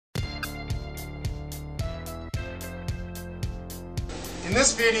In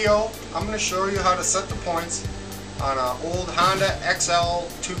this video, I'm going to show you how to set the points on an old Honda XL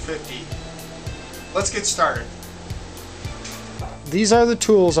 250. Let's get started. These are the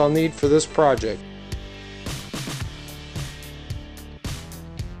tools I'll need for this project.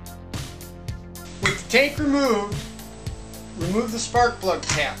 With the tank removed, remove the spark plug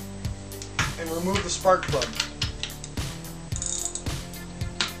cap and remove the spark plug.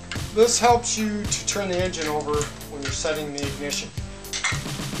 This helps you to turn the engine over when you're setting the ignition.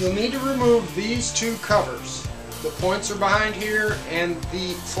 You'll need to remove these two covers. The points are behind here and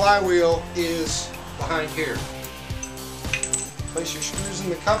the flywheel is behind here. Place your screws in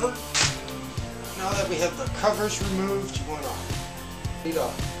the cover. Now that we have the covers removed, you want to need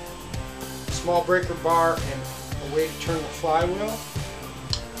a small breaker bar and a way to turn the flywheel.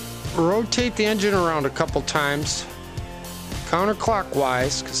 Rotate the engine around a couple times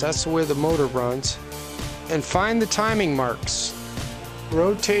counterclockwise, because that's the way the motor runs, and find the timing marks.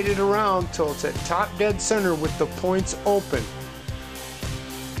 Rotate it around till it's at top dead center with the points open.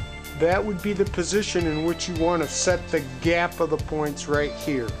 That would be the position in which you want to set the gap of the points right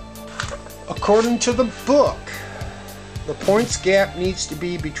here. According to the book, the points gap needs to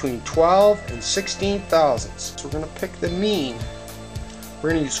be between 12 and 16 thousandths. So we're going to pick the mean.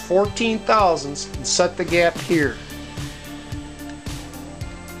 We're going to use 14 thousandths and set the gap here.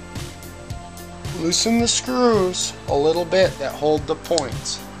 Loosen the screws a little bit that hold the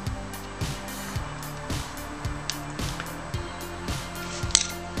points.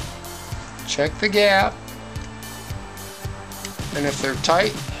 Check the gap, and if they're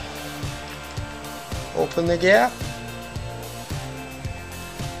tight, open the gap,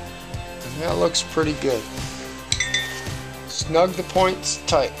 and that looks pretty good. Snug the points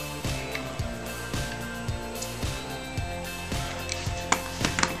tight.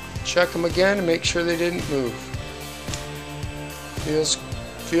 Check them again and make sure they didn't move.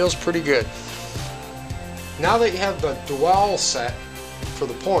 Feels pretty good. Now that you have the dowel set for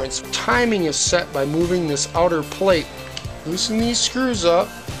the points, timing is set by moving this outer plate. Loosen these screws up,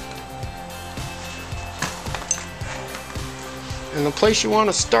 and the place you want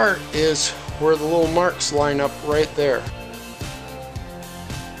to start is where the little marks line up right there.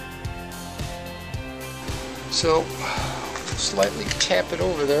 So slightly tap it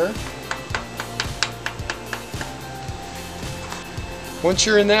over there. Once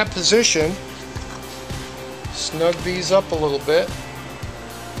you're in that position, snug these up a little bit.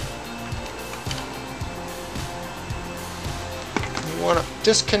 You want to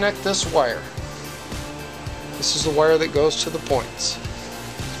disconnect this wire. This is the wire that goes to the points.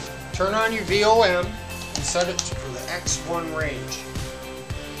 Turn on your VOM and set it for the X1 range.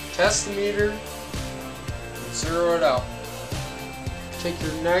 Test the meter and zero it out. Take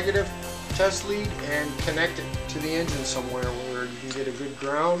your negative test lead and connect it to the engine somewhere where you can get a good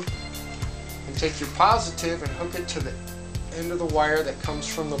ground. And take your positive and hook it to the end of the wire that comes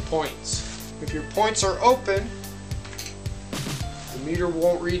from the points. If your points are open, the meter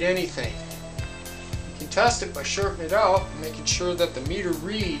won't read anything. You can test it by shorting it out and making sure that the meter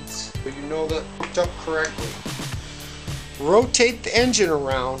reads, but you know that it's hooked up correctly. Rotate the engine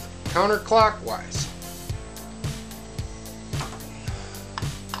around counterclockwise.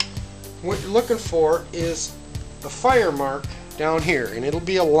 What you're looking for is the fire mark down here, and it'll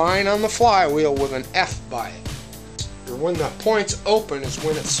be a line on the flywheel with an F by it. Or when the point's open is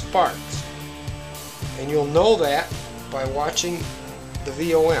when it sparks, and you'll know that by watching the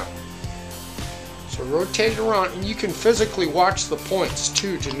VOM. So rotate it around, and you can physically watch the points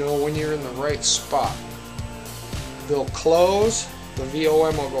too to know when you're in the right spot. They'll close, the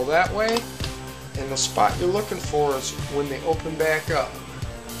VOM will go that way, and the spot you're looking for is when they open back up.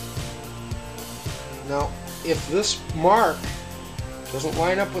 Now, if this mark doesn't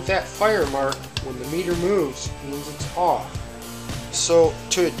line up with that fire mark when the meter moves, it means it's off. So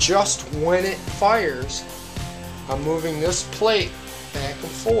to adjust when it fires, I'm moving this plate back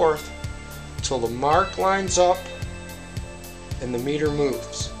and forth until the mark lines up and the meter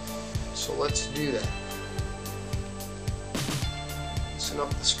moves. So let's do that. Loosen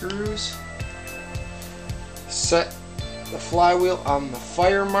up the screws. Set the flywheel on the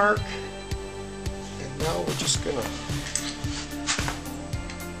fire mark. Now we're just going to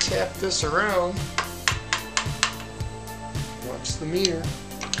tap this around. Watch the meter.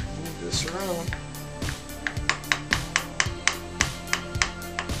 Move this around.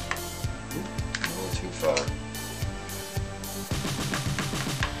 Oop, a little too far.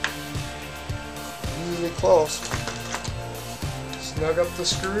 Really close. Snug up the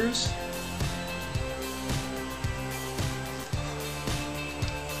screws.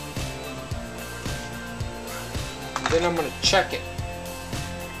 Then I'm going to check it.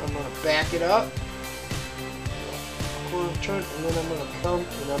 I'm going to back it up, quarter turn, and then I'm going to come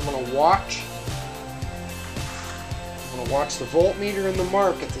and I'm going to watch. I'm going to watch the voltmeter and the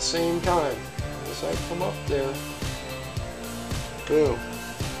mark at the same time. As I come up there, boom.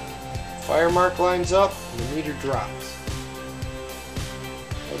 Fire mark lines up and the meter drops.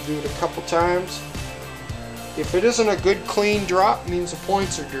 I'll do it a couple times. If it isn't a good clean drop, it means the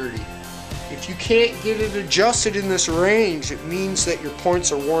points are dirty. If you can't get it adjusted in this range, it means that your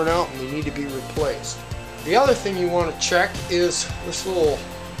points are worn out and they need to be replaced. The other thing you want to check is this little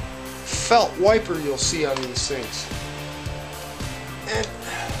felt wiper you'll see on these things. And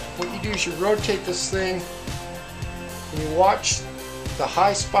what you do is you rotate this thing and you watch the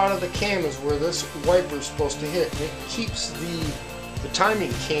high spot of the cam is where this wiper is supposed to hit. And it keeps the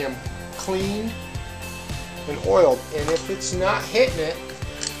timing cam clean and oiled. And if it's not hitting it,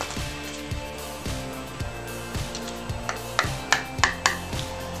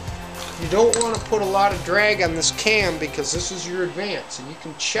 you don't want to put a lot of drag on this cam because this is your advance, and you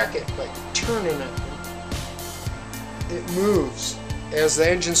can check it by turning it. It moves. As the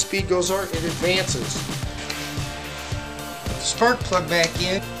engine speed goes on, it advances. Put the spark plug back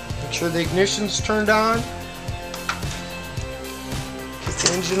in. Make sure the ignition's turned on. Get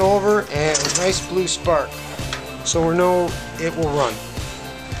the engine over and a nice blue spark, so we know it will run.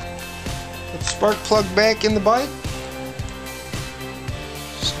 Put the spark plug back in the bike.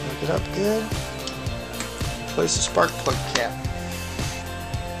 Snug it up good. Place the spark plug cap.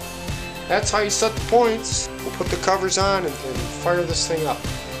 That's how you set the points. We'll put the covers on and fire this thing up.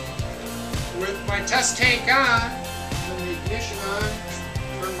 With my test tank on, turn the ignition on,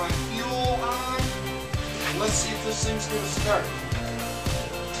 turn my fuel on, and let's see if this thing's going to start.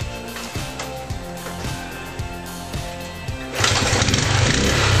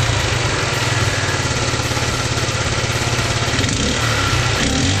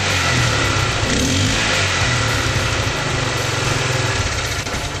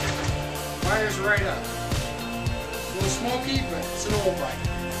 Right up. A little smoky, but it's an old bike.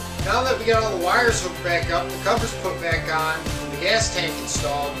 Now that we got all the wires hooked back up, the covers put back on, and the gas tank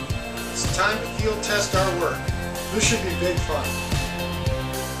installed, it's time to field test our work. This should be big fun.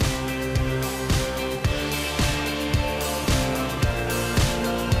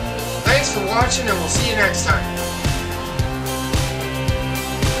 Thanks for watching, and we'll see you next time.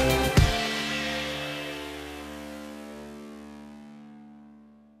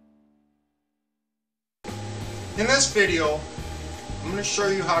 In this video, I'm going to show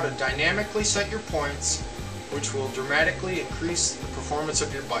you how to dynamically set your points, which will dramatically increase the performance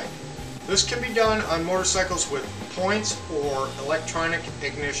of your bike. This can be done on motorcycles with points or electronic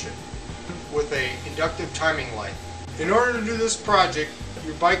ignition with an inductive timing light. In order to do this project,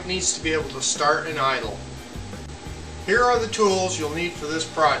 your bike needs to be able to start and idle. Here are the tools you'll need for this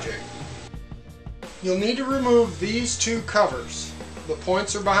project. You'll need to remove these two covers. The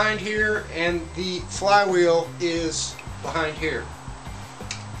points are behind here and the flywheel is behind here.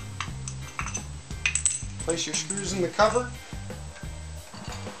 Place your screws in the cover.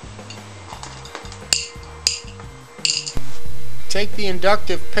 Take the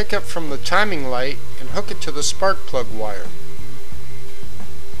inductive pickup from the timing light and hook it to the spark plug wire.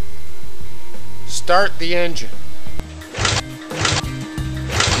 Start the engine.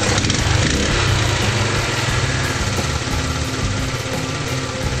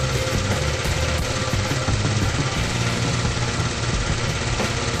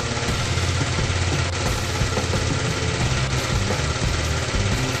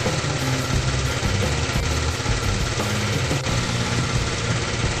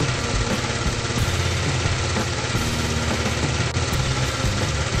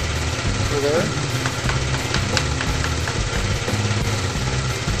 There.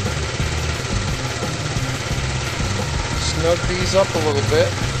 Snug these up a little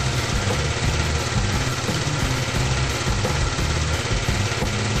bit.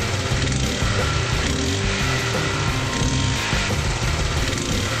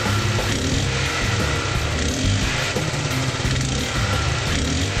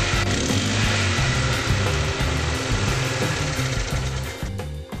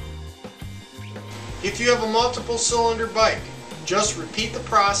 If you have a multiple cylinder bike, just repeat the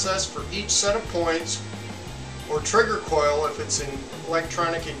process for each set of points or trigger coil if it's in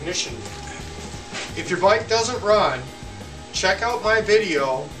electronic ignition. If your bike doesn't run, check out my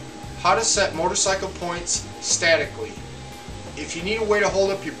video, How to Set Motorcycle Points Statically. If you need a way to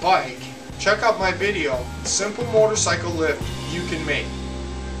hold up your bike, check out my video, Simple Motorcycle Lift You Can Make.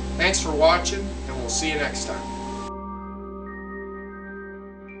 Thanks for watching, and we'll see you next time.